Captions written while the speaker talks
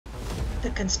The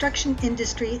construction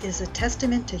industry is a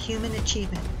testament to human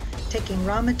achievement, taking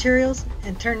raw materials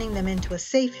and turning them into a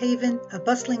safe haven, a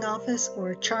bustling office, or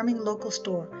a charming local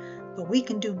store. But we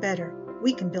can do better.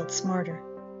 We can build smarter.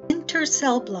 Enter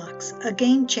CelBlox, a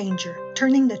game changer,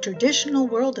 turning the traditional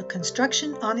world of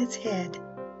construction on its head.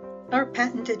 Our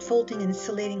patented folding and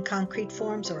insulating concrete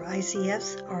forms, or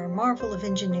ICFs, are a marvel of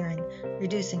engineering,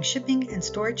 reducing shipping and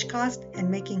storage costs and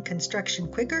making construction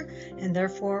quicker and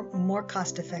therefore more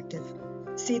cost-effective.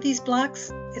 See these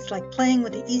blocks? It's like playing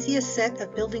with the easiest set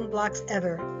of building blocks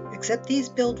ever, except these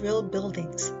build real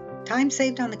buildings. Time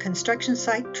saved on the construction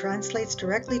site translates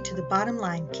directly to the bottom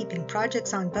line, keeping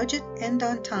projects on budget and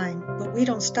on time. But we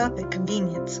don't stop at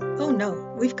convenience. Oh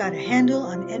no, we've got a handle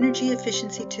on energy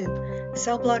efficiency too.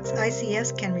 CelBlox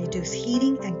ICS can reduce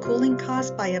heating and cooling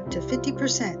costs by up to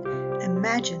 50%.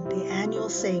 Imagine the annual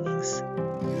savings.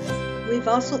 We've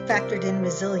also factored in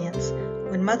resilience.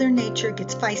 When Mother Nature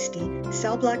gets feisty,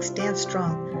 CelBlox stands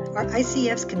strong. Our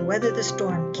ICFs can weather the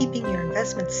storm, keeping your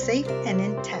investments safe and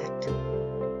intact.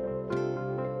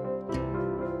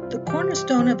 The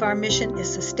cornerstone of our mission is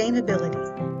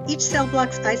sustainability. Each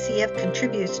CelBlox ICF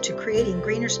contributes to creating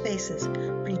greener spaces,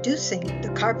 reducing the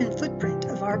carbon footprint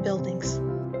of our buildings.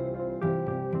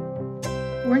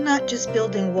 We're not just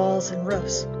building walls and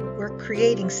roofs. We're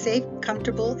creating safe,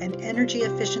 comfortable, and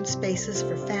energy-efficient spaces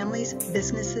for families,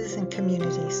 businesses, and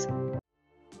communities.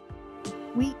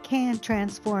 We can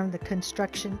transform the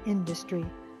construction industry,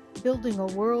 building a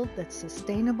world that's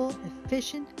sustainable,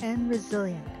 efficient, and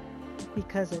resilient.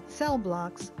 Because at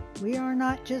CelBlox, we are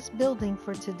not just building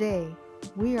for today,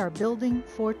 we are building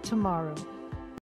for tomorrow.